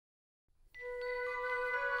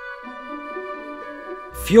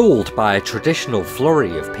Fueled by a traditional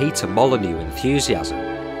flurry of Peter Molyneux enthusiasm,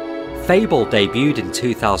 Fable debuted in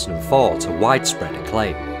 2004 to widespread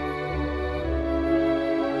acclaim.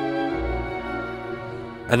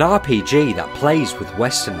 An RPG that plays with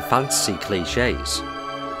Western fantasy cliches,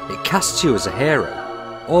 it casts you as a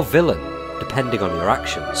hero, or villain depending on your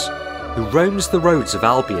actions, who roams the roads of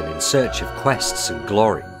Albion in search of quests and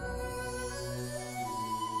glory.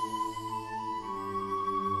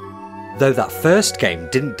 Though that first game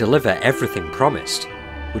didn't deliver everything promised,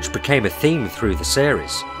 which became a theme through the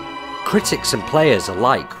series, critics and players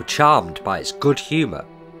alike were charmed by its good humour,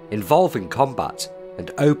 involving combat,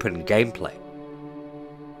 and open gameplay.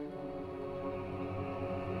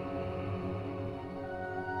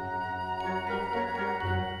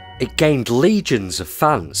 It gained legions of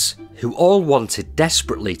fans who all wanted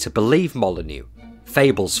desperately to believe Molyneux,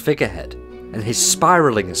 Fable's figurehead, and his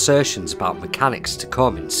spiralling assertions about mechanics to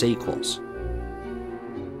come in sequels.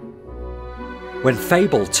 When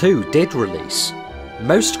Fable 2 did release,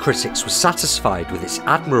 most critics were satisfied with its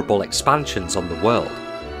admirable expansions on the world,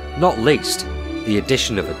 not least the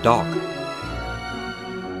addition of a dog.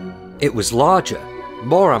 It was larger,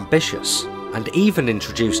 more ambitious, and even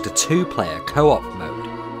introduced a two-player co-op mode.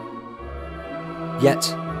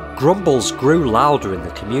 Yet, grumbles grew louder in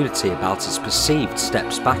the community about its perceived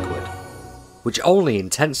steps backward, which only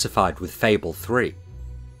intensified with Fable 3.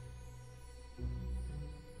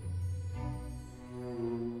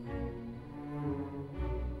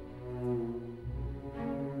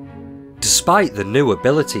 Despite the new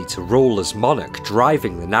ability to rule as monarch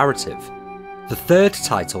driving the narrative, the third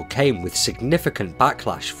title came with significant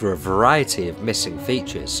backlash for a variety of missing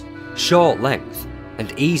features, short length,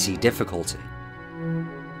 and easy difficulty.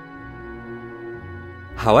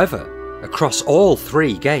 However, across all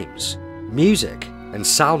three games, music, and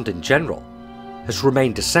sound in general, has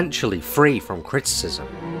remained essentially free from criticism.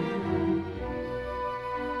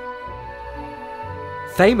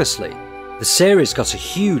 Famously, the series got a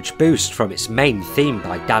huge boost from its main theme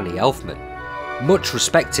by Danny Elfman, much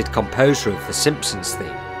respected composer of The Simpsons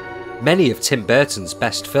theme, many of Tim Burton's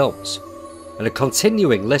best films, and a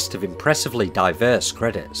continuing list of impressively diverse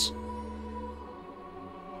credits.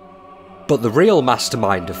 But the real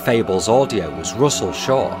mastermind of Fable's audio was Russell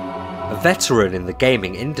Shaw, a veteran in the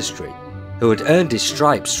gaming industry who had earned his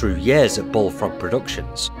stripes through years at Bullfrog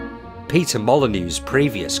Productions, Peter Molyneux's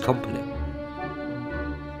previous company.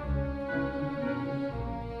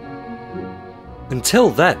 Until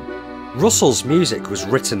then, Russell's music was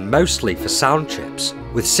written mostly for sound chips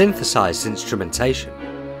with synthesized instrumentation.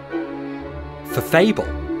 For Fable,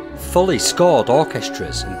 fully scored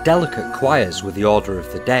orchestras and delicate choirs were the order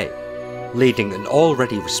of the day, leading an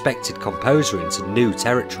already respected composer into new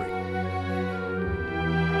territory.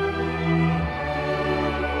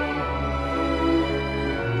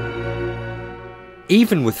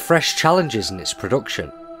 Even with fresh challenges in its production,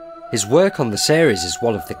 his work on the series is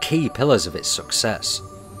one of the key pillars of its success.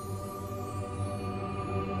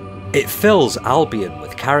 It fills Albion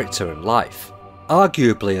with character and life,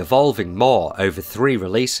 arguably evolving more over 3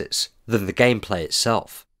 releases than the gameplay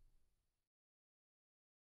itself.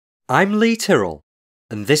 I'm Lee Tyrrell,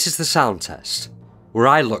 and this is the Sound Test, where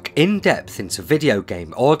I look in depth into video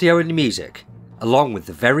game audio and music, along with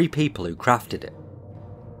the very people who crafted it.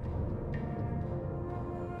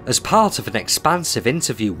 As part of an expansive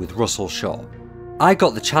interview with Russell Shaw, I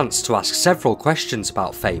got the chance to ask several questions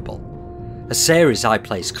about Fable, a series I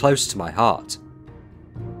place close to my heart.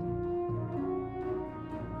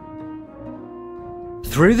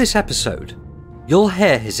 Through this episode, you'll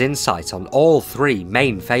hear his insight on all 3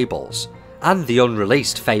 main Fables and the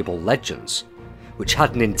unreleased Fable Legends, which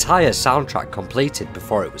had an entire soundtrack completed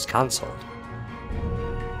before it was cancelled.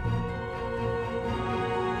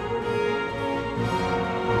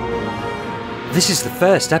 This is the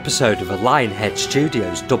first episode of a Lionhead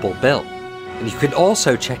Studios double bill, and you can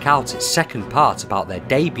also check out its second part about their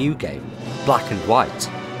debut game, Black and White,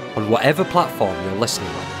 on whatever platform you're listening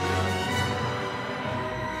on.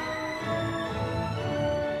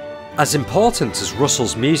 As important as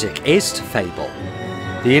Russell's music is to Fable,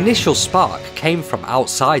 the initial spark came from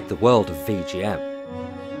outside the world of VGM.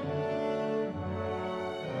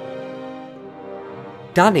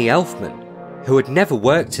 Danny Elfman, who had never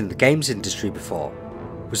worked in the games industry before,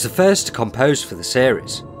 was the first to compose for the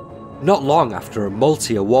series, not long after a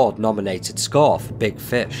multi-award nominated score for Big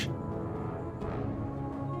Fish.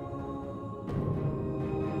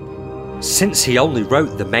 Since he only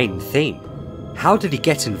wrote the main theme, how did he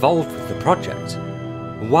get involved with the project?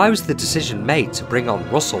 And why was the decision made to bring on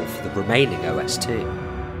Russell for the remaining OST?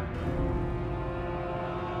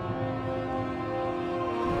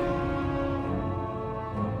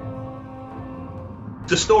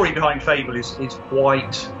 the story behind Fable is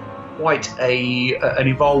quite an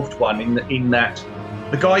evolved one in that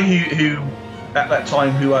the guy who at that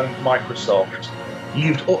time who owned Microsoft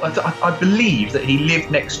lived. I believe that he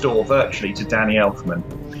lived next door virtually to Danny Elfman,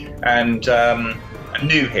 and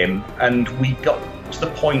knew him. And we got to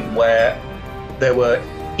the point where there were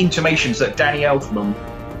intimations that Danny Elfman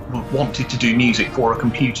wanted to do music for a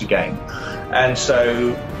computer game, and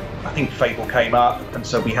so I think Fable came up, and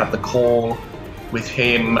so we had the call with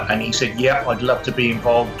him, and he said, "Yeah, I'd love to be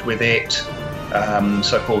involved with it."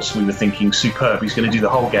 So of course we were thinking, superb, he's going to do the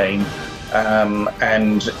whole game,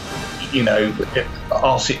 and you know,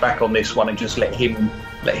 I'll sit back on this one and just let him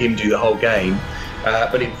do the whole game.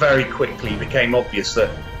 But it very quickly became obvious that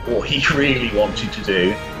what he really wanted to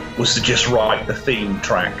do was to just write the theme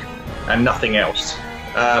track and nothing else,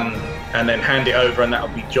 and then hand it over, and that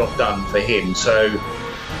would be job done for him. So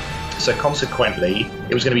consequently,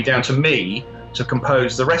 it was going to be down to me to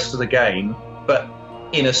compose the rest of the game, but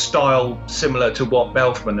in a style similar to what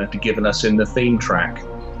Elfman had given us in the theme track,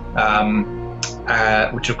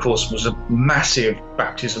 which of course was a massive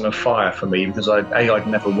baptism of fire for me, because I'd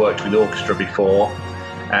never worked with orchestra before,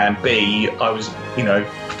 and B, I was, you know,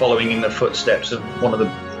 following in the footsteps of one of the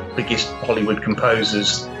biggest Hollywood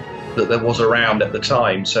composers that there was around at the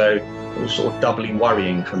time. So it was sort of doubly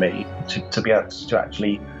worrying for me to be able to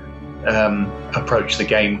actually approach the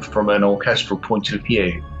game from an orchestral point of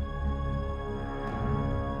view.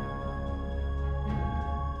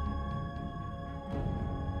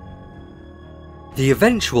 The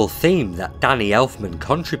eventual theme that Danny Elfman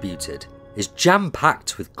contributed is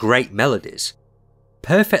jam-packed with great melodies,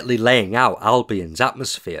 perfectly laying out Albion's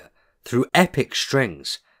atmosphere through epic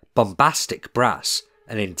strings, bombastic brass,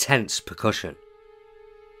 and intense percussion.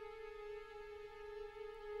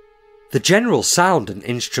 The general sound and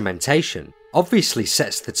instrumentation obviously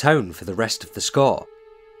sets the tone for the rest of the score,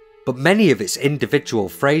 but many of its individual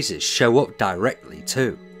phrases show up directly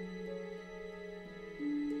too.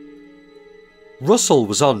 Russell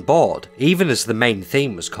was on board even as the main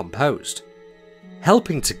theme was composed,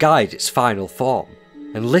 helping to guide its final form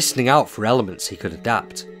and listening out for elements he could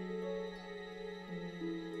adapt.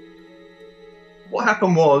 What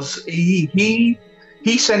happened was he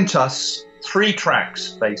sent us 3 tracks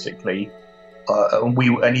basically,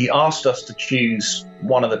 and he asked us to choose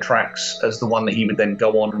one of the tracks as the one that he would then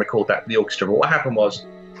go on and record that with the orchestra. But what happened was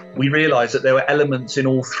we realised that there were elements in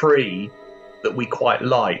all 3 that we quite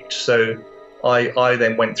liked. So I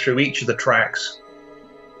then went through each of the tracks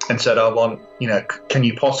and said, I want, you know, can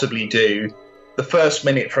you possibly do the first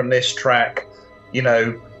minute from this track, you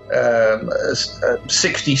know,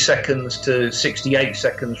 60 seconds to 68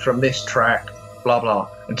 seconds from this track, blah blah,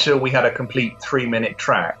 until we had a complete 3-minute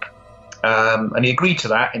track, and he agreed to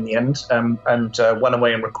that in the end, and went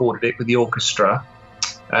away and recorded it with the orchestra,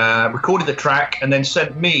 recorded the track, and then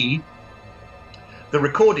sent me the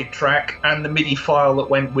recorded track and the MIDI file that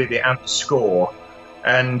went with it and the score,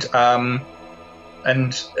 and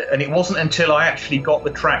it wasn't until I actually got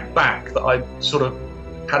the track back that I sort of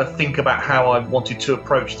had to think about how I wanted to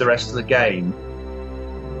approach the rest of the game.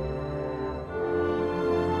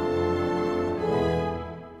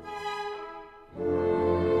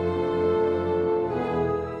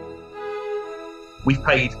 We've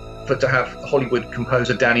paid to have Hollywood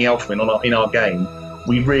composer Danny Elfman in our game.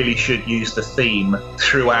 We really should use the theme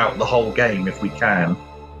throughout the whole game if we can.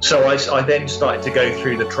 So I then started to go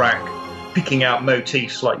through the track, picking out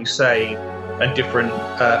motifs, like you say, and different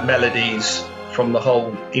melodies from the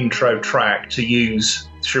whole intro track to use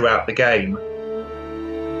throughout the game.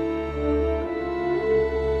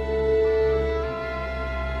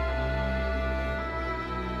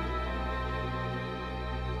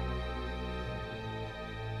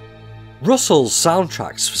 Russell's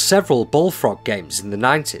soundtracks for several Bullfrog games in the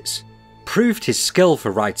 90s proved his skill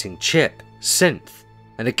for writing chip, synth,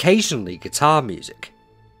 and occasionally guitar music.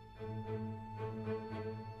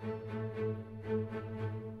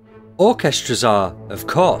 Orchestras are, of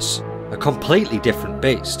course, a completely different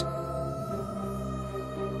beast.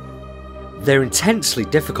 They're intensely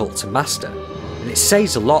difficult to master, and it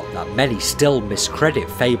says a lot that many still miscredit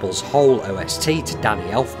Fable's whole OST to Danny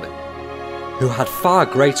Elfman, who had far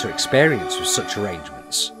greater experience with such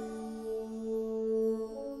arrangements.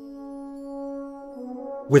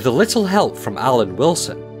 With a little help from Alan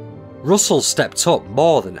Wilson, Russell stepped up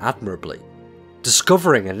more than admirably,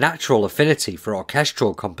 discovering a natural affinity for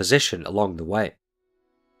orchestral composition along the way.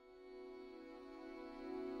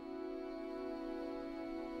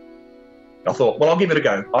 I thought, well, I'll give it a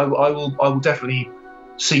go. I will definitely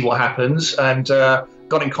see what happens, and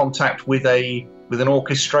got in contact with an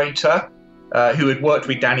orchestrator who had worked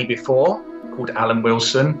with Danny before, called Alan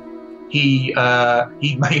Wilson. He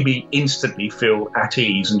made me instantly feel at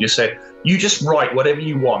ease and just said, "You just write whatever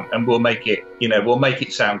you want, and we'll make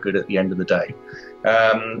it sound good at the end of the day."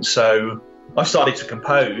 So I started to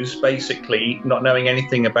compose, basically not knowing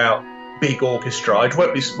anything about big orchestra. I'd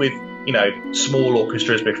worked with small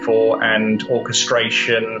orchestras before and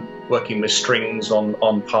orchestration, working with strings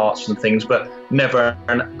on parts and things, but never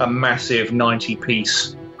a massive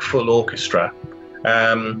 90-piece full orchestra.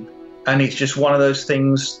 And it's just one of those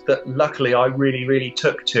things that luckily I really, really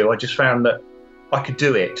took to. I just found that I could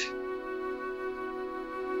do it.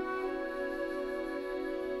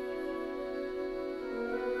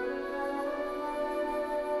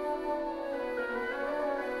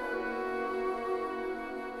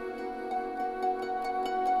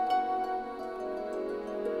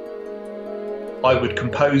 I would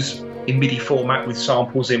compose in MIDI format with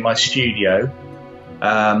samples in my studio.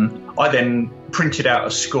 I then printed out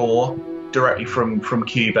a score directly from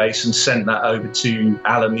Cubase and sent that over to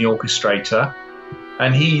Alan, the orchestrator,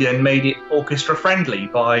 and he then made it orchestra friendly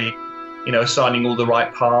by, assigning all the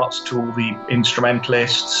right parts to all the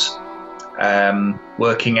instrumentalists,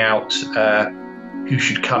 working out who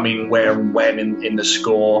should come in where and when in the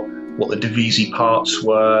score, what the divisi parts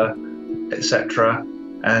were, etc.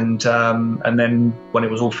 And then when it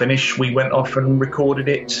was all finished, we went off and recorded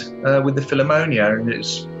it with the Philharmonia, and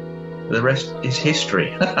the rest is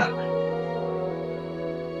history.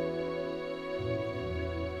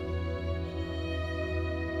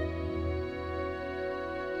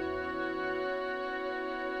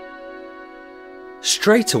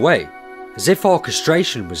 Straight away, as if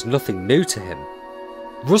orchestration was nothing new to him,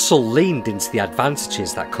 Russell leaned into the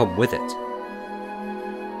advantages that come with it.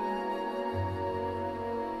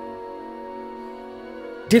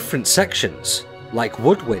 Different sections, like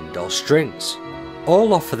woodwind or strings,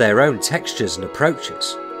 all offer their own textures and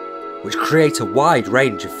approaches, which create a wide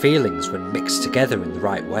range of feelings when mixed together in the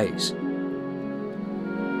right ways.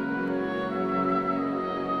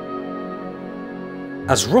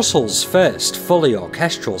 As Russell's first fully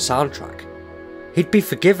orchestral soundtrack, he'd be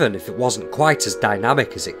forgiven if it wasn't quite as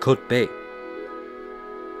dynamic as it could be.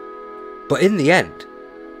 But in the end,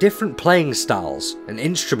 different playing styles and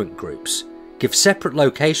instrument groups give separate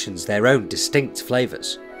locations their own distinct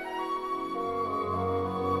flavours.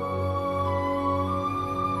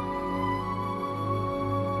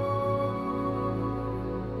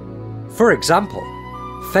 For example,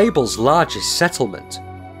 Fable's largest settlement,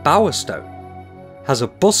 Bowerstone, has a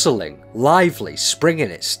bustling, lively spring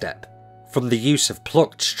in its step from the use of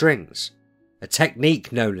plucked strings, a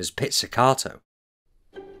technique known as pizzicato.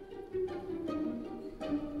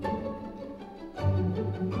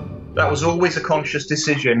 That was always a conscious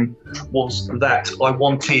decision, was that I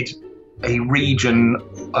wanted a region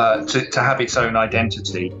to have its own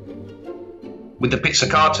identity. With the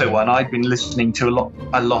pizzicato one, I'd been listening to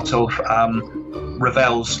a lot of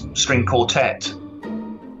Ravel's string quartet.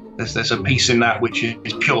 There's a piece in that which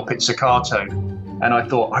is pure pizzicato, and I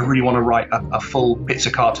thought I really want to write a full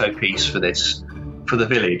pizzicato piece for the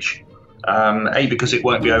village. A, because it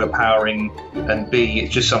won't be overpowering, and B,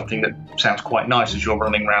 it's just something that sounds quite nice as you're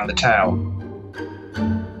running around the town.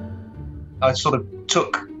 I sort of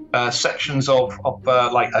took sections of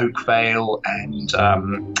like Oakvale and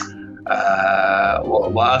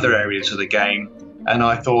other areas of the game, and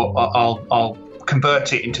I thought I'll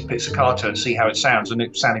convert it into pizzicato and see how it sounds, and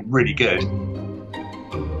it sounded really good.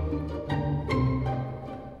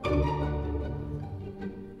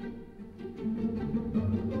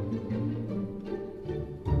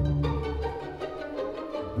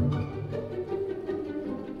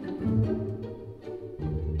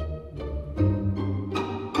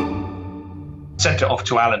 Sent it off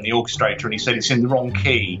to Alan, the orchestrator, and he said it's in the wrong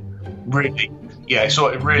key. Really, yeah. So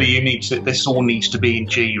it really, this all needs to be in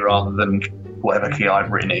G rather than whatever key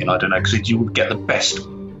I've written it in. I don't know, because you would get the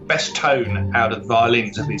best tone out of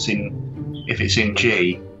violins if it's in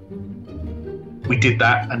G. We did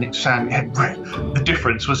that, and the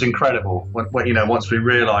difference was incredible. When once we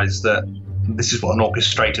realised that this is what an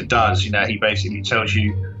orchestrator does. He basically tells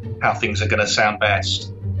you how things are going to sound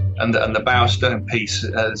best, and the Bowerstone piece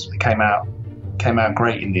came out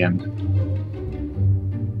great in the end.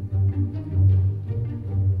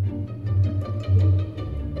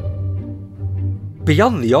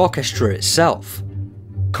 Beyond the orchestra itself,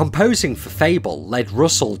 composing for Fable led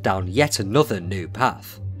Russell down yet another new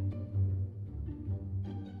path.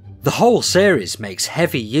 The whole series makes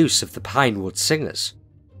heavy use of the Pinewood Singers,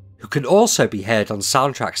 who can also be heard on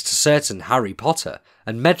soundtracks to certain Harry Potter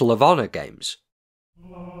and Medal of Honor games.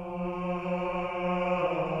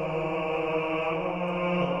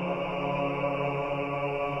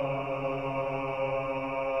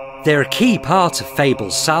 They're a key part of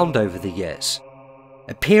Fable's sound over the years,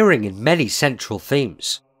 appearing in many central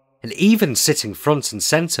themes, and even sitting front and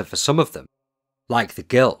centre for some of them, like the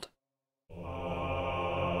Guild.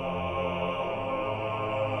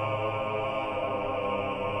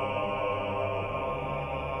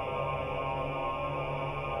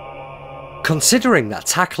 Considering that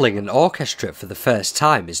tackling an orchestra for the first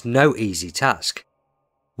time is no easy task,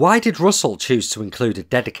 why did Russell choose to include a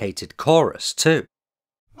dedicated chorus too?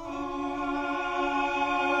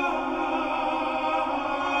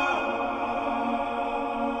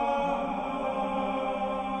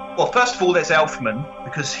 Well, first of all, there's Elfman,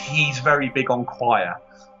 because he's very big on choir.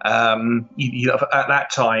 At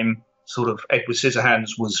that time, sort of Edward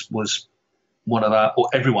Scissorhands was one of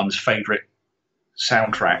everyone's favourite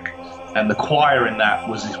soundtrack, and the choir in that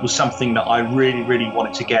was something that I really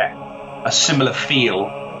wanted to get a similar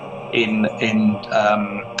feel in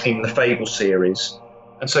the Fable series.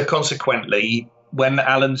 And so consequently, when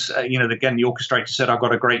Alan's again the orchestrator said, I've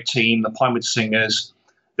got a great team, the Pinewood Singers,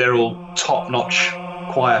 they're all top-notch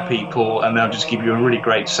choir people and they'll just give you a really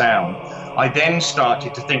great sound, I then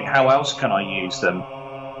started to think, how else can I use them?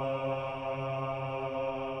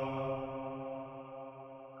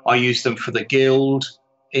 I used them for the Guild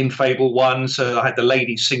in Fable 1, so I had the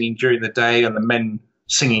ladies singing during the day and the men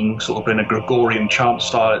singing sort of in a Gregorian chant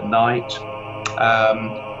style at night.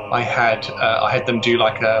 I had them do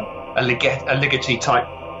like a ligeti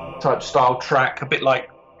type style track, a bit like,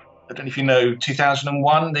 I don't know if you know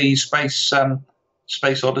 2001, the Space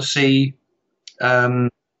Odyssey.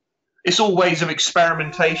 It's all ways of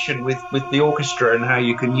experimentation with the orchestra and how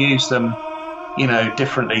you can use them,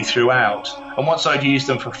 differently throughout. And once I'd used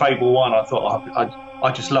them for Fable 1, I thought,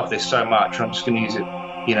 I just love this so much, I'm just going to use it,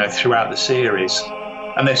 throughout the series.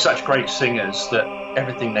 And they're such great singers that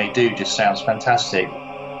everything they do just sounds fantastic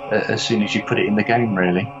as soon as you put it in the game,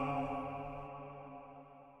 really.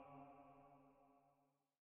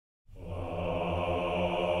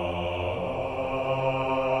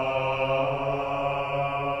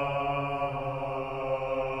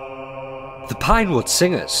 The Pinewood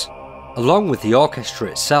Singers, along with the orchestra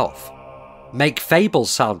itself, make Fable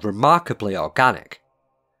sound remarkably organic,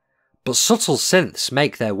 but subtle synths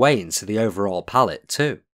make their way into the overall palette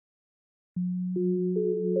too.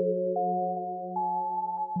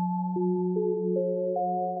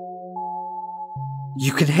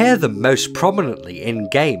 You can hear them most prominently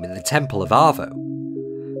in-game in the Temple of Arvo,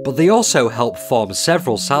 but they also help form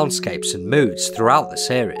several soundscapes and moods throughout the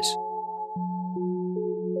series.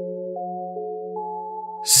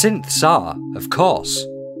 Synths are, of course,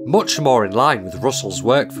 much more in line with Russell's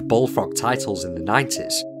work for Bullfrog titles in the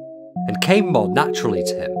 90s, and came more naturally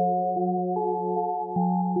to him.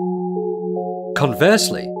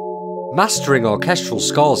 Conversely, mastering orchestral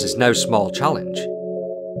scores is no small challenge.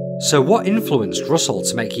 So what influenced Russell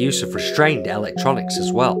to make use of restrained electronics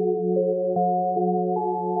as well?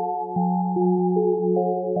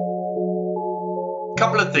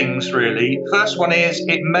 Couple of things really. First one is,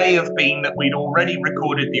 it may have been that we'd already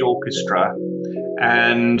recorded the orchestra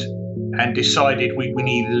and decided we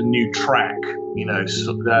needed a new track,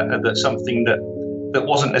 so that something that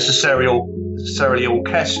wasn't necessarily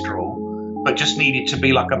orchestral, but just needed to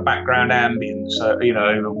be like a background ambience,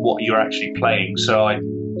 what you're actually playing. So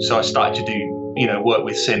I started to do work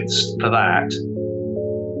with synths for that.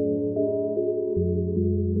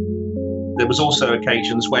 There was also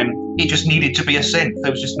occasions when it just needed to be a synth.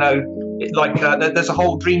 There was just there's a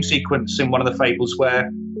whole dream sequence in one of the Fables where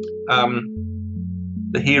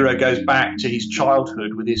the hero goes back to his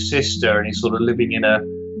childhood with his sister, and he's sort of living in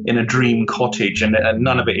a dream cottage, and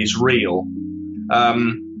none of it is real.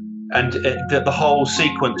 The whole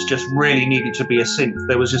sequence just really needed to be a synth.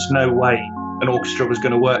 There was just no way an orchestra was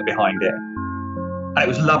going to work behind it. And it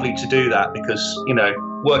was lovely to do that because,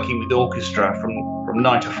 working with the orchestra from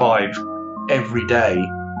 9 to 5 every day,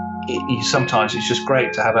 sometimes it's just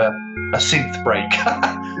great to have a synth break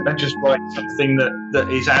and just write something that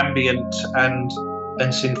is ambient and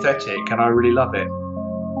synthetic, and I really love it.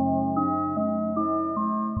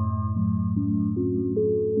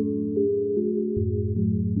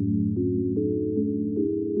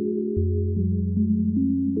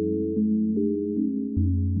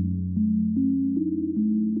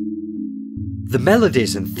 The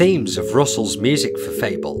melodies and themes of Russell's music for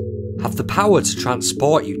Fable have the power to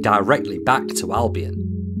transport you directly back to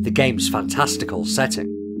Albion, the game's fantastical setting.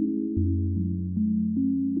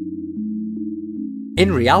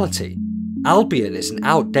 In reality, Albion is an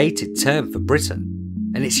outdated term for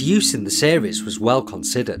Britain, and its use in the series was well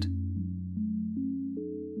considered.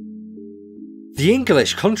 The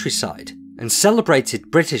English countryside and celebrated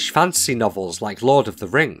British fantasy novels like Lord of the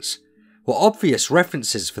Rings were obvious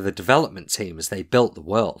references for the development team as they built the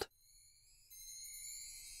world.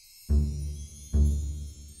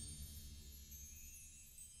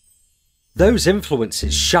 Those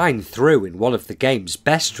influences shine through in one of the game's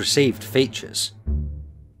best received features: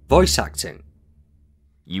 voice acting.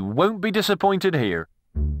 You won't be disappointed here.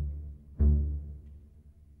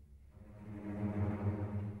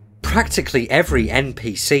 Practically every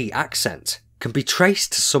NPC accent can be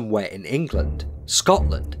traced to somewhere in England,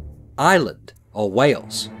 Scotland, Ireland, or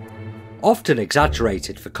Wales, often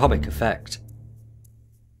exaggerated for comic effect.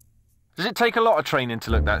 Does it take a lot of training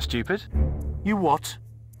to look that stupid? You what?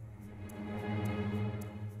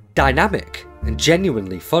 Dynamic and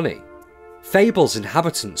genuinely funny, Fable's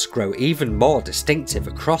inhabitants grow even more distinctive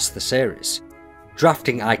across the series,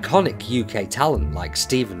 drafting iconic UK talent like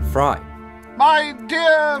Stephen Fry, My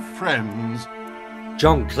dear friends.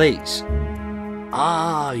 John Cleese,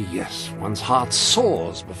 Ah, yes, one's heart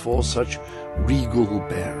soars before such regal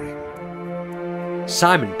bearing.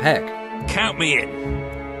 Simon Pegg, Count me in.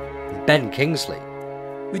 and Ben Kingsley.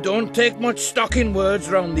 We don't take much stock in words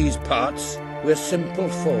round these parts. We're simple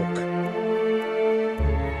folk.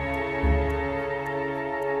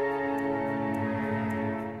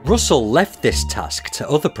 Russell left this task to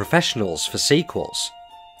other professionals for sequels,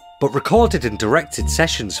 but recorded and directed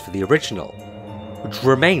sessions for the original, which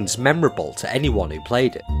remains memorable to anyone who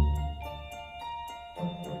played it.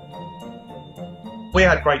 We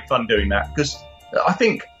had great fun doing that because I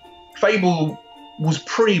think Fable was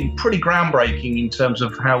pretty groundbreaking in terms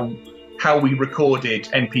of how we recorded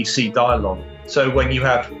NPC dialogue. So when you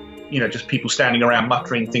have, just people standing around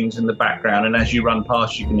muttering things in the background, and as you run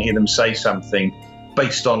past, you can hear them say something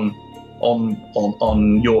based on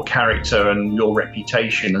your character and your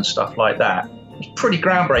reputation and stuff like that. It was pretty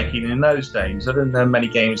groundbreaking in those days. I don't know many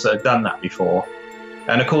games that had done that before.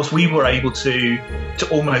 And of course, we were able to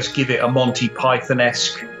almost give it a Monty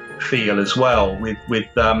Python-esque feel as well with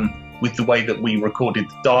the way that we recorded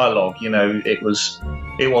the dialogue.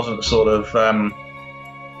 It wasn't sort of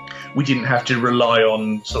we didn't have to rely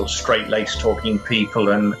on sort of straight-laced talking people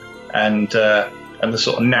and the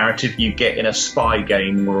sort of narrative you get in a spy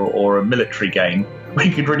game or a military game. We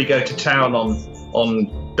could really go to town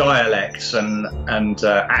on dialects and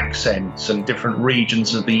accents and different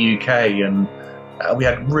regions of the UK, and we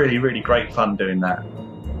had really great fun doing that.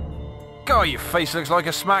 God, your face looks like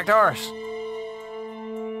a smacked arse.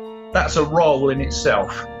 That's a role in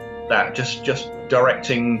itself. That just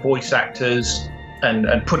directing voice actors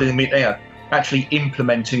and putting them in there, actually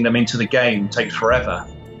implementing them into the game takes forever.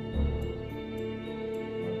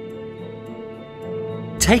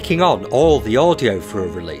 Taking on all the audio for a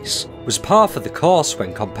release was par for the course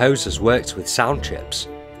when composers worked with sound chips.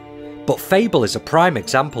 But Fable is a prime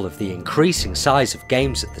example of the increasing size of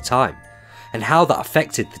games at the time, and how that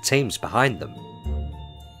affected the teams behind them.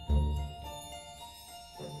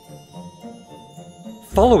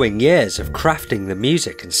 Following years of crafting the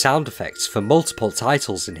music and sound effects for multiple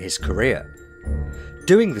titles in his career,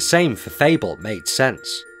 doing the same for Fable made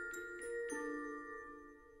sense.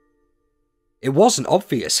 It wasn't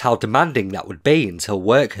obvious how demanding that would be until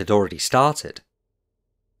work had already started.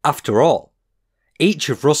 After all, each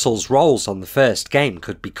of Russell's roles on the first game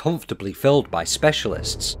could be comfortably filled by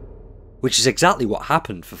specialists, which is exactly what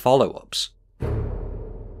happened for follow-ups.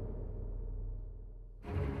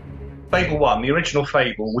 Fable 1, the original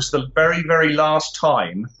Fable, was the very last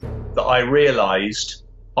time that I realised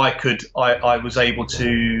I was able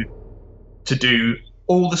to do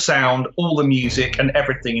all the sound, all the music and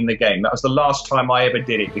everything in the game. That was the last time I ever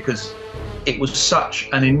did it, because it was such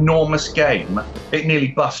an enormous game. It nearly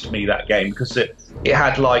bust me, that game, because it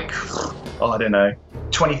had like, I don't know,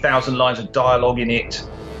 20,000 lines of dialogue in it,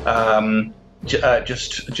 a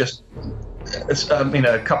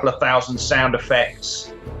couple of thousand sound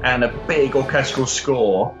effects and a big orchestral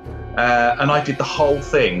score, and I did the whole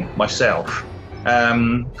thing myself,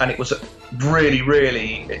 and it was really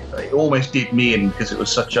it almost did me in, because it was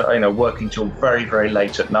such a working till very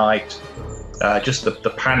late at night, just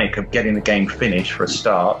the panic of getting the game finished for a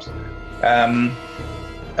start,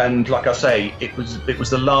 and like I say, it was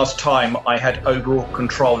the last time I had overall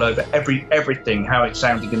control over everything, how it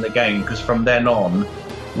sounded in the game, because from then on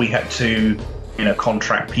we had to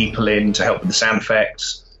contract people in to help with the sound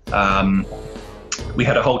effects. We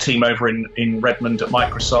had a whole team over in Redmond at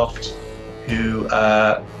Microsoft who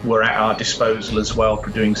were at our disposal as well for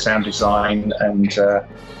doing sound design, and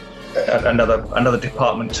another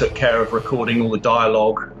department took care of recording all the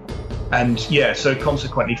dialogue. And yeah, so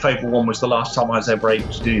consequently Fable 1 was the last time I was ever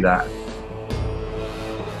able to do that.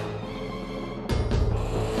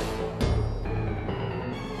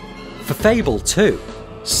 For Fable 2,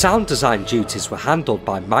 sound design duties were handled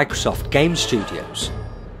by Microsoft Game Studios,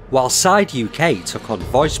 while Side UK took on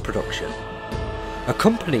voice production, a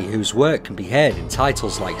company whose work can be heard in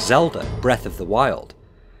titles like Zelda Breath of the Wild,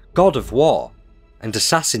 God of War, and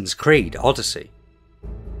Assassin's Creed Odyssey.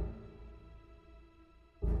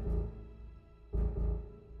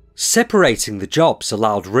 Separating the jobs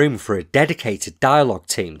allowed room for a dedicated dialogue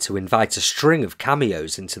team to invite a string of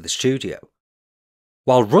cameos into the studio,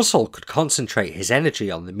 while Russell could concentrate his energy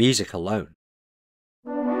on the music alone.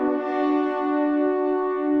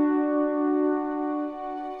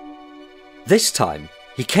 This time,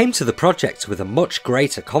 he came to the project with a much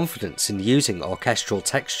greater confidence in using orchestral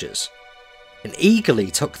textures, and eagerly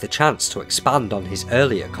took the chance to expand on his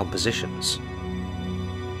earlier compositions.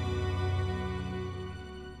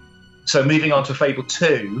 So moving on to Fable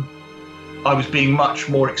 2, I was being much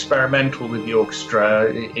more experimental with the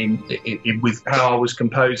orchestra with how I was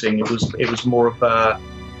composing. It was more of a,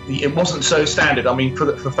 it wasn't so standard. I mean,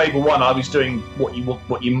 for Fable 1, I was doing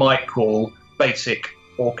what you might call basic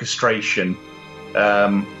orchestration.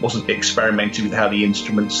 Wasn't experimenting with how the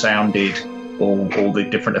instruments sounded or all the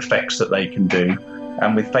different effects that they can do.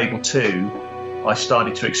 And with Fable 2, I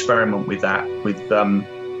started to experiment with that,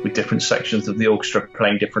 with different sections of the orchestra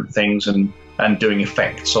playing different things and doing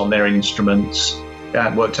effects on their instruments.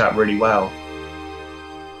 Yeah, it worked out really well.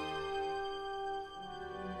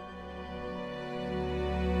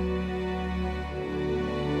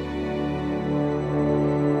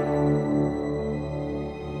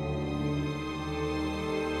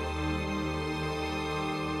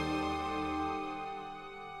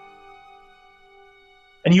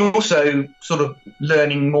 And you're also sort of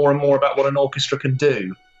learning more and more about what an orchestra can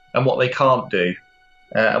do and what they can't do,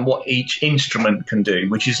 and what each instrument can do,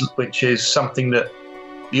 which is something that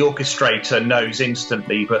the orchestrator knows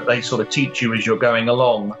instantly, but they sort of teach you as you're going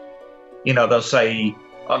along. You know, they'll say,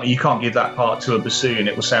 I mean, you can't give that part to a bassoon,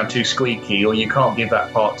 it will sound too squeaky, or you can't give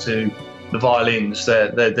that part to the violins,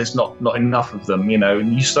 there's not enough of them, you know,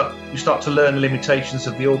 and you start to learn the limitations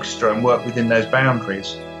of the orchestra and work within those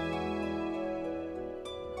boundaries.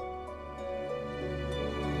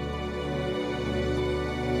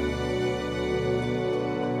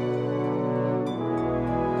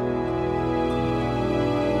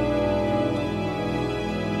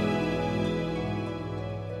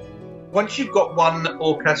 Once you've got one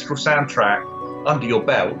orchestral soundtrack under your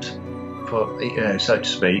belt, so to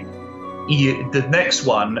speak, the next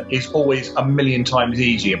one is always a million times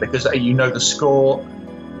easier because you know the score,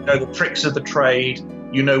 you know the tricks of the trade,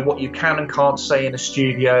 you know what you can and can't say in a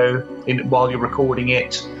studio while you're recording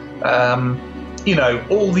it. You know,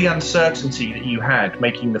 all the uncertainty that you had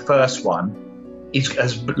making the first one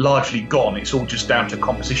has largely gone. It's all just down to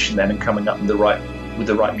composition then and coming up with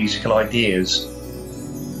the right musical ideas.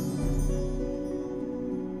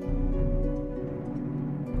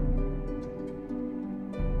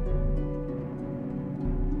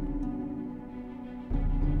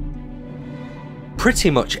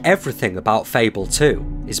 Pretty much everything about Fable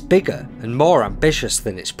 2 is bigger and more ambitious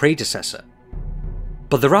than its predecessor,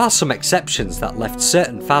 but there are some exceptions that left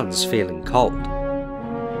certain fans feeling cold.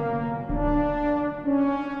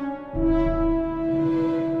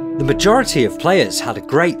 The majority of players had a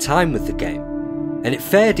great time with the game, and it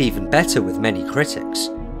fared even better with many critics,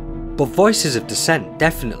 but voices of dissent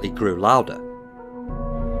definitely grew louder.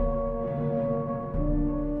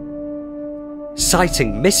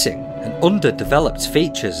 Citing missing and underdeveloped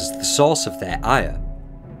features as the source of their ire,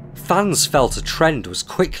 fans felt a trend was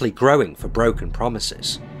quickly growing for broken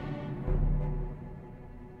promises.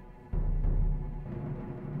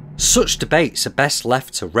 Such debates are best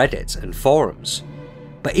left to Reddit and forums,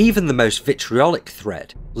 but even the most vitriolic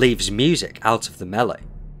thread leaves music out of the melee.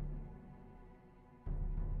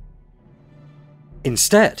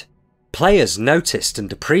 Instead, players noticed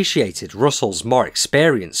and appreciated Russell's more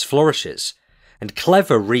experienced flourishes and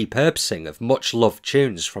clever repurposing of much-loved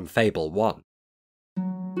tunes from Fable 1.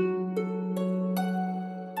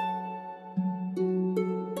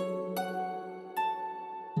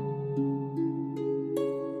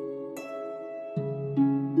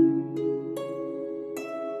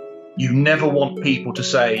 You never want people to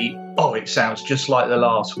say, oh, it sounds just like the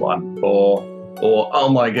last one, or oh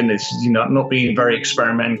my goodness, you know, not being very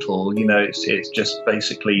experimental, you know, it's just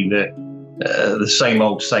basically the same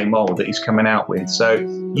old that he's coming out with. So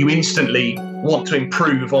you instantly want to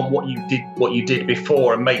improve on what you did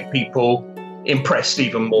before and make people impressed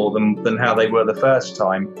even more than how they were the first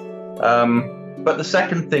time. But the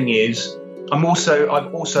second thing is, I've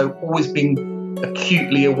also always been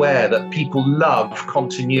acutely aware that people love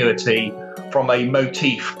continuity from a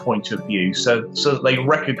motif point of view, so that they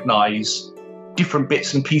recognise different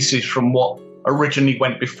bits and pieces from what originally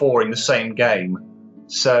went before in the same game.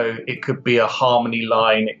 So it could be a harmony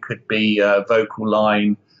line, it could be a vocal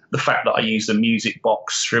line, the fact that I use the music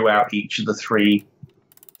box throughout each of the three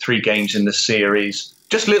games in the series.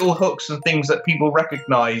 Just little hooks and things that people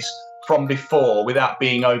recognise from before without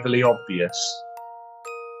being overly obvious.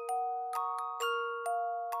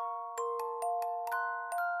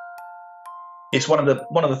 It's one of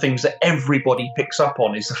the things that everybody picks up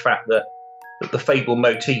on, is the fact that the Fable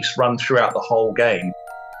motifs run throughout the whole game,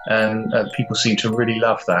 and people seem to really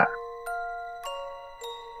love that.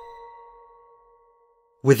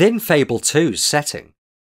 Within Fable 2's setting,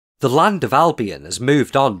 the land of Albion has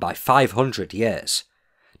moved on by 500 years,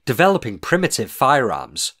 developing primitive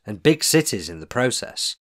firearms and big cities in the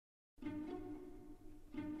process.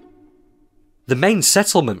 The main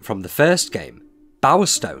settlement from the first game,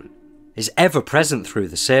 Bowerstone, is ever present through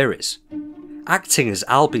the series, acting as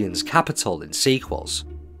Albion's capital in sequels.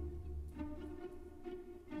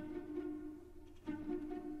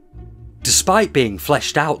 Despite being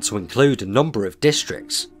fleshed out to include a number of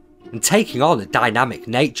districts, and taking on a dynamic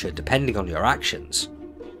nature depending on your actions,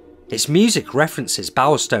 its music references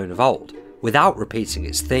Bowerstone of old without repeating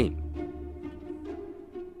its theme.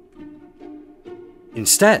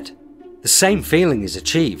 Instead, the same feeling is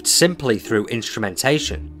achieved simply through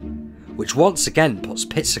instrumentation, which once again puts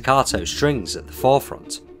pizzicato strings at the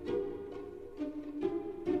forefront.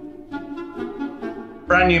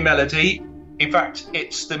 Brand new melody. In fact,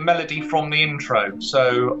 it's the melody from the intro,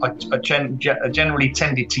 so I generally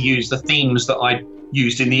tended to use the themes that I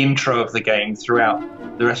used in the intro of the game throughout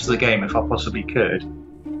the rest of the game if I possibly could.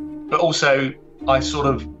 But also,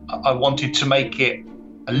 I wanted to make it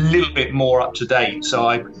a little bit more up to date, so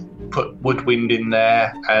I put woodwind in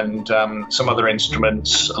there and some other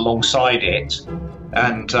instruments alongside it.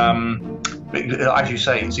 And as you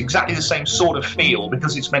say, it's exactly the same sort of feel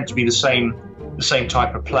because it's meant to be the same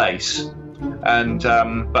type of place. And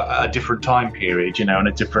but at a different time period, you know, and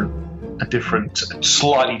a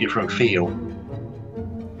slightly different feel.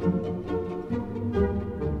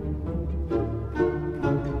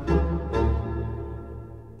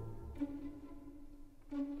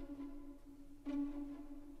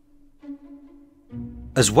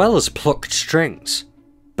 As well as plucked strings,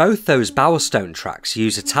 both those Bowerstone tracks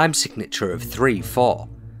use a time signature of 3/4,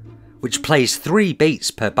 which plays 3 beats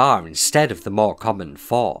per bar instead of the more common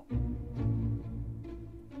 4.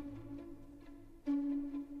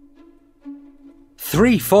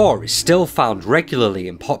 "3/4 is still found regularly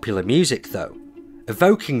in popular music though,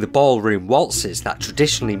 evoking the ballroom waltzes that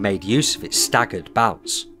traditionally made use of its staggered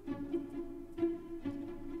bounce.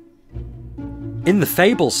 In the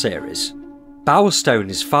Fable series, Bowerstone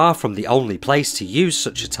is far from the only place to use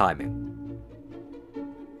such a timing.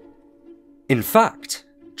 In fact,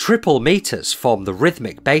 triple meters form the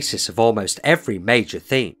rhythmic basis of almost every major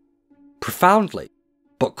theme, profoundly,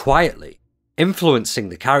 but quietly, influencing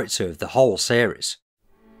the character of the whole series.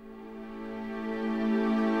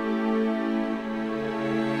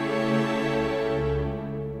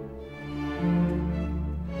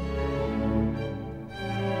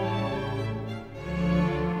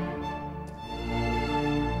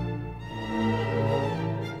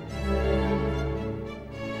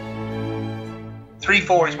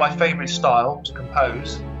 "3/4 is my favourite style to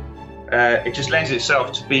compose. It just lends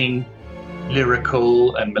itself to being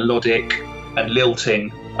lyrical and melodic and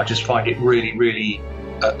lilting. I just find it really, really,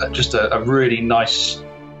 just a really nice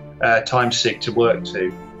time sig to work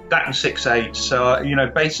to. That and 6/8. So you know,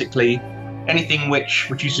 basically anything which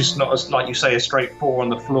is just not as, like you say, a straight 4 on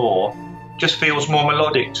the floor, just feels more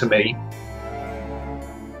melodic to me.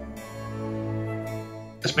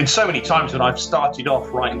 There's been so many times when I've started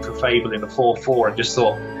off writing for Fable in a 4/4 and just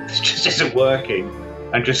thought, this just isn't working,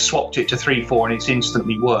 and just swapped it to 3/4 and it's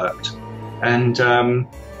instantly worked. And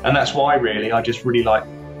that's why really I just really like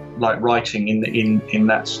writing in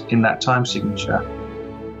that time signature.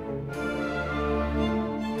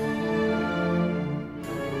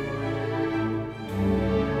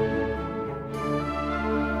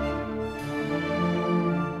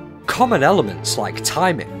 Common elements like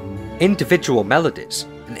timing, individual melodies,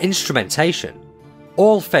 and instrumentation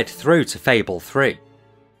all fed through to Fable 3,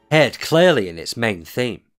 heard clearly in its main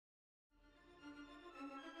theme.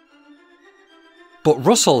 But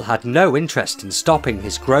Russell had no interest in stopping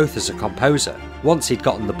his growth as a composer once he'd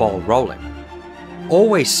gotten the ball rolling,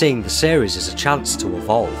 always seeing the series as a chance to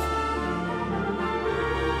evolve.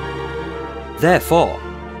 Therefore,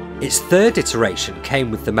 its third iteration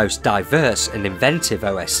came with the most diverse and inventive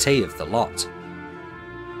OST of the lot.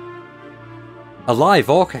 A live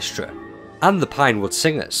orchestra, and the Pinewood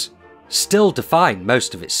Singers still define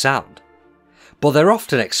most of its sound, but they're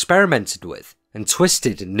often experimented with and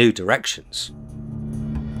twisted in new directions.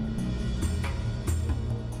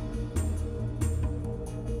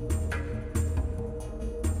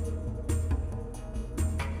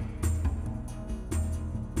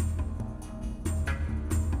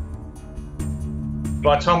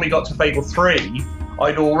 By the time we got to Fable 3,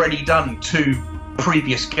 I'd already done 2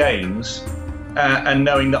 previous games, and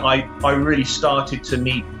knowing that I really started to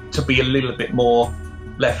need to be a little bit more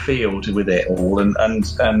left field with it all,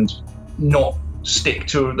 and not stick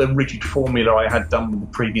to the rigid formula I had done with the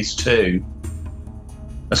previous 2.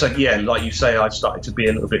 So yeah, like you say, I started to be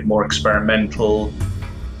a little bit more experimental.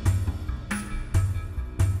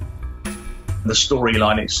 The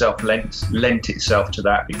storyline itself lent itself to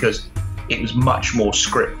that, because it was much more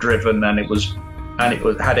script driven, and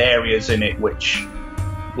it had areas in it which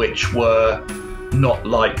were not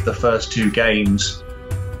like the first 2 games,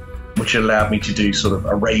 which allowed me to do sort of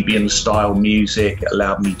Arabian style music. It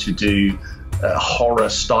allowed me to do horror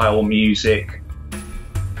style music.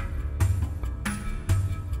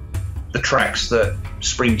 The tracks that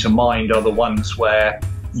spring to mind are the ones where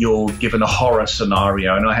you're given a horror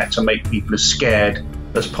scenario, and I had to make people as scared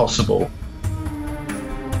as possible.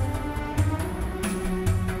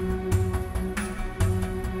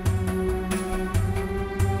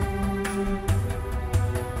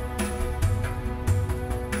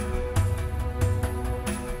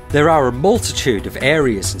 There are a multitude of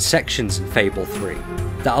areas and sections in Fable 3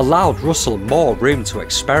 that allowed Russell more room to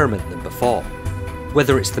experiment than before,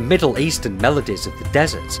 whether it's the Middle Eastern melodies of the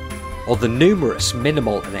desert, or the numerous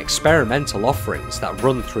minimal and experimental offerings that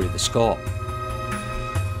run through the score.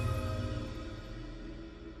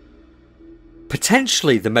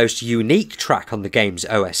 Potentially the most unique track on the game's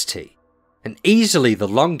OST, and easily the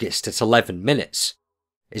longest at 11 minutes,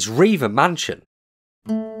 is Riva Mansion.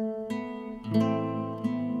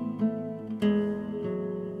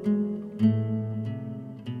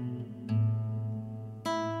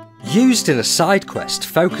 Used in a side quest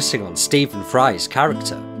focusing on Stephen Fry's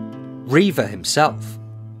character, Riva himself.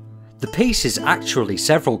 The piece is actually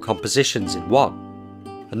several compositions in one,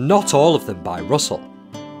 and not all of them by Russell.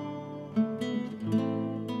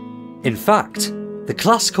 In fact, the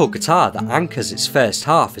classical guitar that anchors its first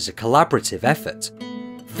half is a collaborative effort,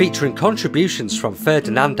 featuring contributions from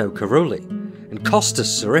Ferdinando Carulli and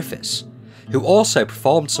Costas Sarifis, who also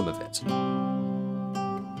performed some of it.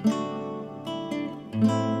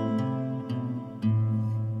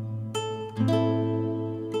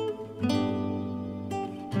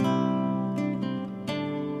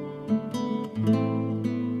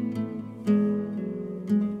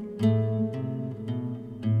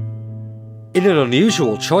 In an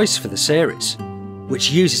unusual choice for the series,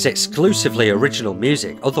 which uses exclusively original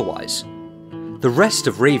music otherwise, the rest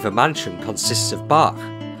of Riva Mansion consists of Bach,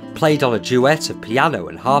 played on a duet of piano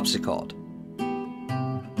and harpsichord.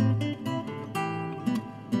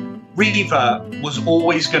 Riva was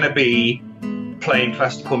always going to be playing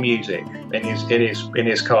classical music in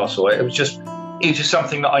his castle. It was just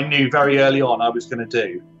something that I knew very early on I was going to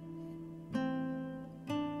do.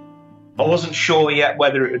 I wasn't sure yet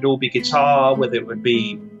whether it would all be guitar, whether it would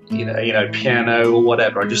be you know piano or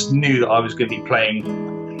whatever. I just knew that I was going to be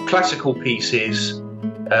playing classical pieces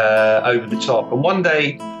over the top. And one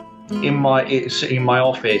day in my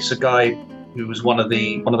office, a guy who was one of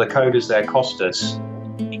the coders there, Costas,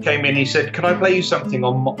 he came in. He said, "Can I play you something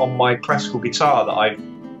on my classical guitar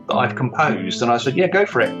that I've composed?" And I said, "Yeah, go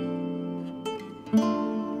for it."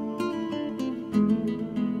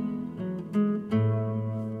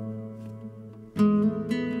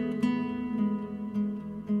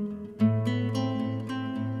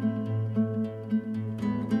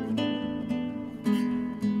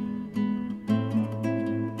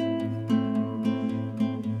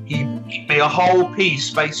 A whole piece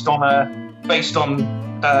based on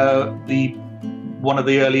one of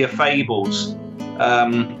the earlier fables.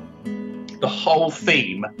 The whole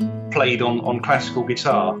theme played on classical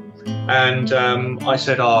guitar, and I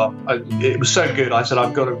said, it was so good. I said,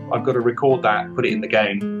 I've got to record that, put it in the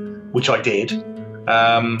game, which I did.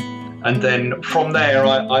 And then from there,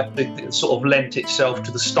 it sort of lent itself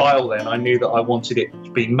to the style. Then I knew that I wanted it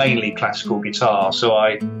to be mainly classical guitar, so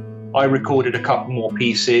I recorded a couple more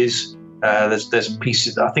pieces. There's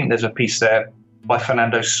pieces. I think there's a piece there by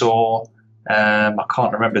Fernando Sor. I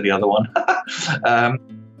can't remember the other one.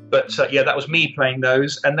 But yeah, that was me playing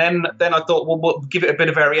those. And then I thought, well, we'll give it a bit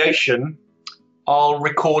of variation. I'll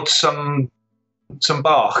record some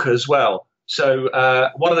Bach as well. So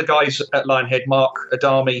one of the guys at Lionhead, Mark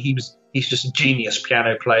Adami, he's just a genius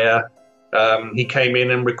piano player. He came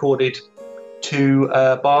in and recorded two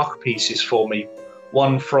Bach pieces for me.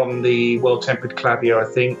 One from the Well-Tempered Clavier, I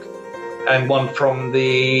think, and one from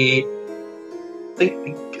the...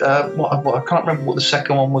 I can't remember what the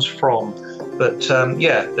second one was from, but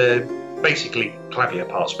yeah, they're basically clavier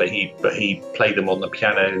parts, but he played them on the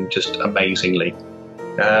piano just amazingly.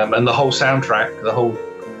 And the whole soundtrack, the whole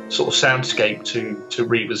sort of soundscape to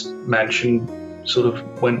Reva's mansion sort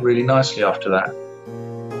of went really nicely after that.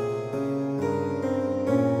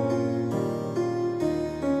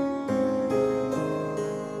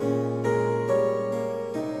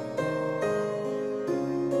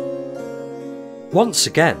 Once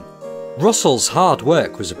again, Russell's hard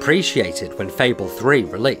work was appreciated when Fable 3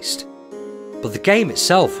 released, but the game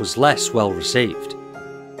itself was less well received.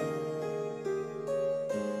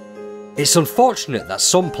 It's unfortunate that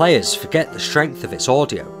some players forget the strength of its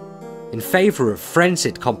audio, in favour of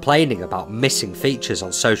frenzied complaining about missing features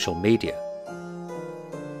on social media.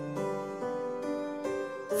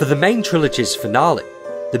 For the main trilogy's finale,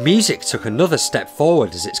 the music took another step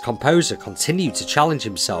forward as its composer continued to challenge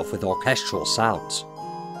himself with orchestral sounds.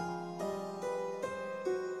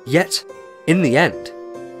 Yet, in the end,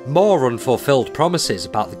 more unfulfilled promises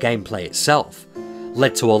about the gameplay itself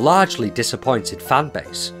led to a largely disappointed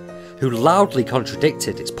fanbase, who loudly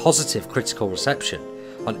contradicted its positive critical reception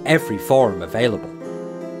on every forum available.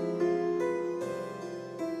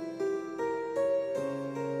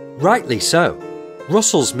 Rightly so.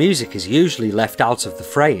 Russell's music is usually left out of the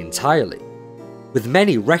fray entirely, with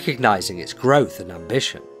many recognising its growth and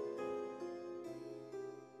ambition.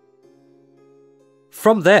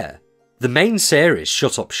 From there, the main series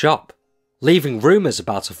shut up shop, leaving rumours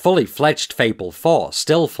about a fully fledged Fable 4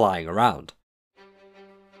 still flying around.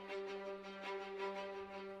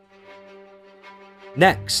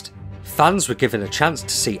 Next, fans were given a chance to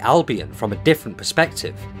see Albion from a different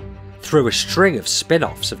perspective, through a string of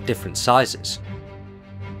spin-offs of different sizes.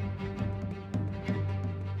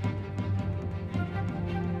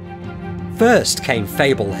 First came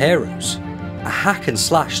Fable Heroes, a hack and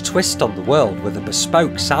slash twist on the world with a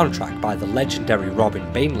bespoke soundtrack by the legendary Robin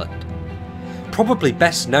Beanland, probably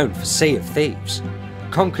best known for Sea of Thieves,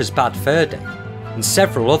 Conker's Bad Fur Day, and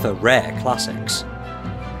several other rare classics.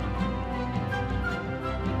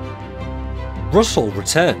 Russell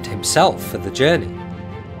returned himself for the journey,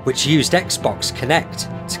 which used Xbox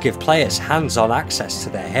Kinect to give players hands-on access to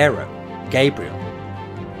their hero, Gabriel.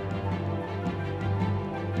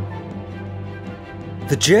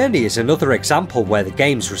 The journey is another example where the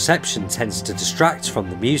game's reception tends to distract from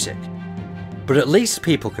the music, but at least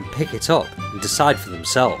people can pick it up and decide for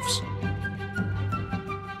themselves.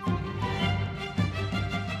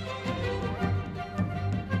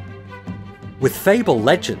 With Fable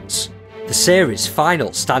Legends, the series' final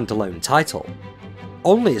standalone title,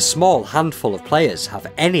 only a small handful of players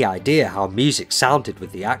have any idea how music sounded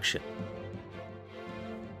with the action.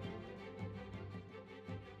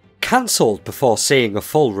 Cancelled before seeing a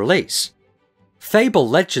full release, Fable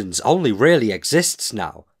Legends only really exists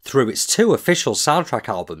now through its 2 official soundtrack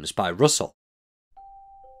albums by Russell.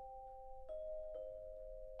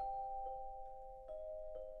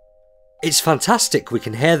 It's fantastic we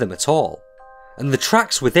can hear them at all, and the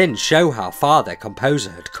tracks within show how far their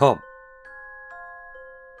composer had come.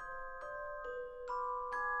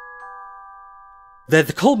 They're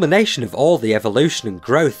the culmination of all the evolution and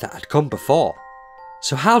growth that had come before,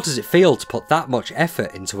 so how does it feel to put that much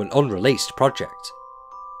effort into an unreleased project?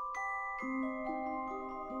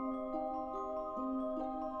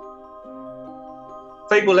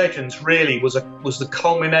 Fable Legends really was the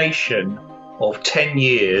culmination of 10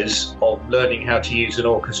 years of learning how to use an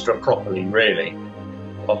orchestra properly, really.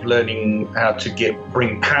 Of learning how to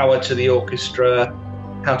bring power to the orchestra,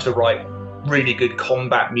 how to write really good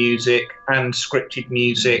combat music and scripted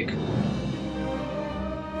music.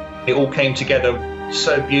 It all came together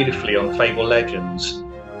so beautifully on Fable Legends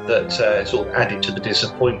that sort of added to the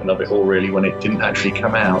disappointment of it all, really, when it didn't actually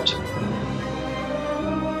come out.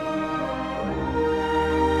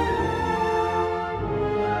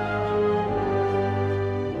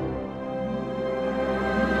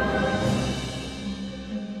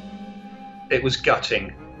 It was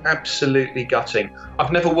gutting, absolutely gutting.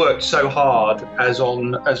 I've never worked so hard as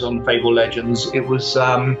on Fable Legends. It was,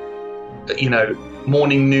 you know,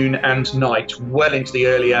 morning, noon and night, well into the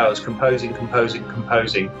early hours, composing.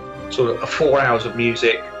 Sort of 4 hours of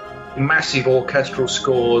music, massive orchestral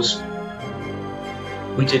scores.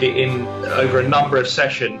 We did it in over a number of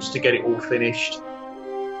sessions to get it all finished.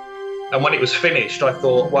 And when it was finished, I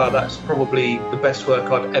thought, wow, that's probably the best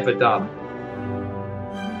work I've ever done.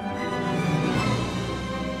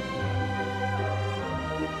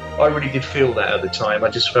 I really did feel that at the time. I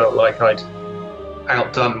just felt like I'd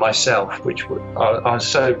outdone myself, which I was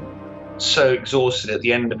so exhausted at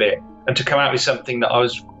the end of it, and to come out with something that I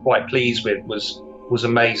was quite pleased with was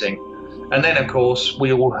amazing. And then, of course,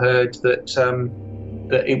 we all heard that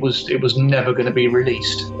that it was never going to be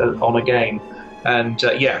released on a game, and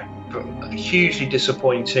hugely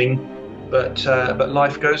disappointing. But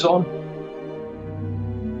life goes on.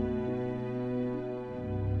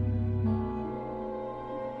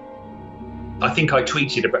 I think I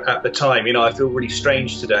tweeted at the time, I feel really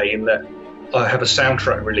strange today in that I have a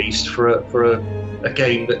soundtrack released for a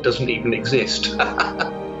game that doesn't even exist.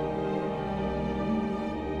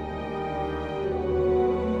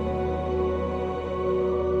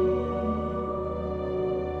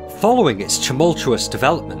 Following its tumultuous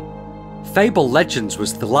development, Fable Legends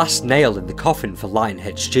was the last nail in the coffin for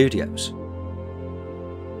Lionhead Studios.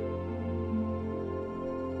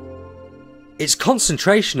 Its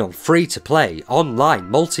concentration on free-to-play,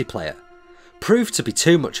 online multiplayer proved to be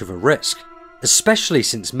too much of a risk, especially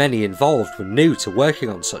since many involved were new to working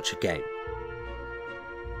on such a game.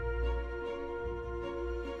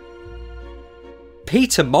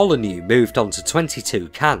 Peter Molyneux moved on to 22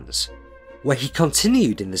 Cans, where he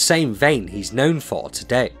continued in the same vein he's known for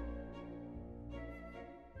today.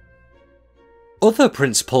 Other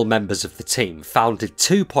principal members of the team founded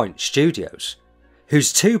 2 Point Studios,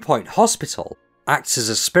 whose 2 Point Hospital acts as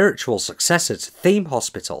a spiritual successor to Theme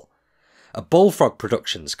Hospital, a Bullfrog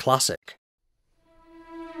Productions classic.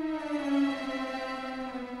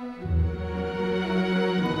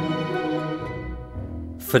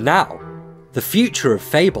 For now, the future of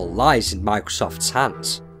Fable lies in Microsoft's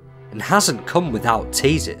hands, and hasn't come without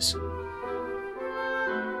teases.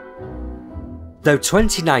 Though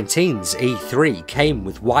 2019's E3 came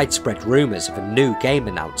with widespread rumours of a new game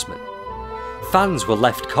announcement, fans were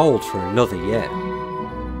left cold for another year.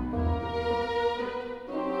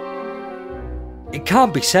 It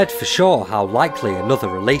can't be said for sure how likely another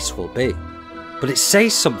release will be, but it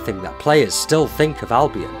says something that players still think of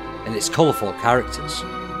Albion and its colourful characters.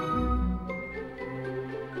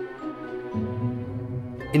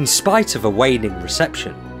 In spite of a waning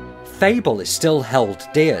reception, Fable is still held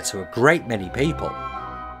dear to a great many people,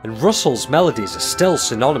 and Russell's melodies are still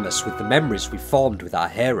synonymous with the memories we formed with our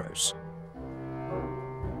heroes.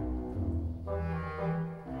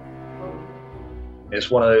 It's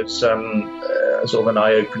one of those sort of an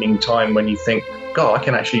eye-opening time when you think, God, I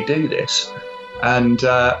can actually do this, and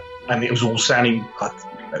it was all sounding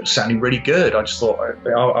really good. I just thought,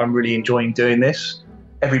 I'm really enjoying doing this.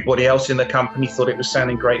 Everybody else in the company thought it was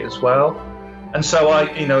sounding great as well, and so I,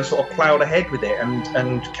 sort of ploughed ahead with it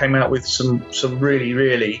and came out with some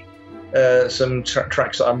really some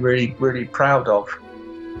tracks that I'm really proud of.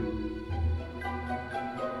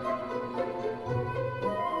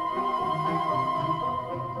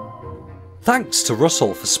 Thanks to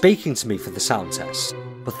Russell for speaking to me for the sound test,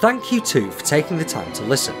 but thank you too for taking the time to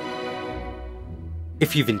listen.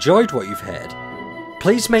 If you've enjoyed what you've heard,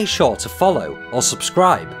 please make sure to follow or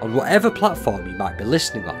subscribe on whatever platform you might be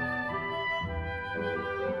listening on.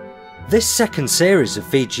 This second series of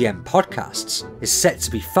VGM podcasts is set to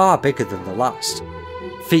be far bigger than the last,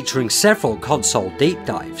 featuring several console deep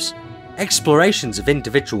dives, explorations of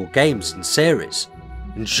individual games and series,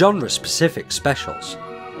 and genre-specific specials.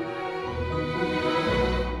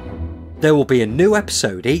 There will be a new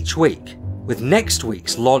episode each week, with next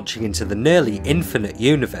week's launching into the nearly infinite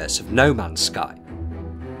universe of No Man's Sky.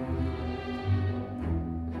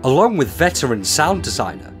 Along with veteran sound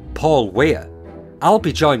designer Paul Weir, I'll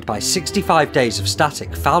be joined by 65 Days of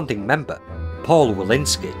Static founding member Paul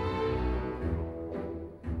Walensky.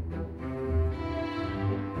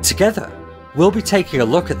 Together, we'll be taking a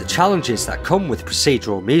look at the challenges that come with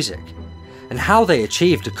procedural music, and how they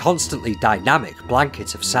achieved a constantly dynamic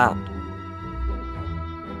blanket of sound.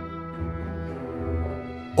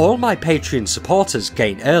 All my Patreon supporters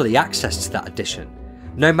gain early access to that edition,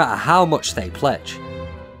 no matter how much they pledge.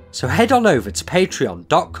 So head on over to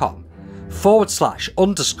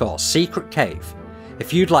patreon.com/_secret cave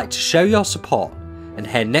if you'd like to show your support and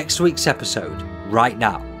hear next week's episode right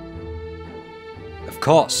now. Of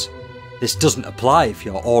course, this doesn't apply if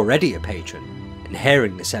you're already a patron and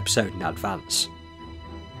hearing this episode in advance.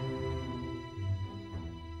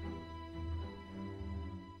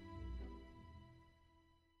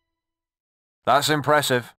 That's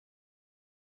impressive.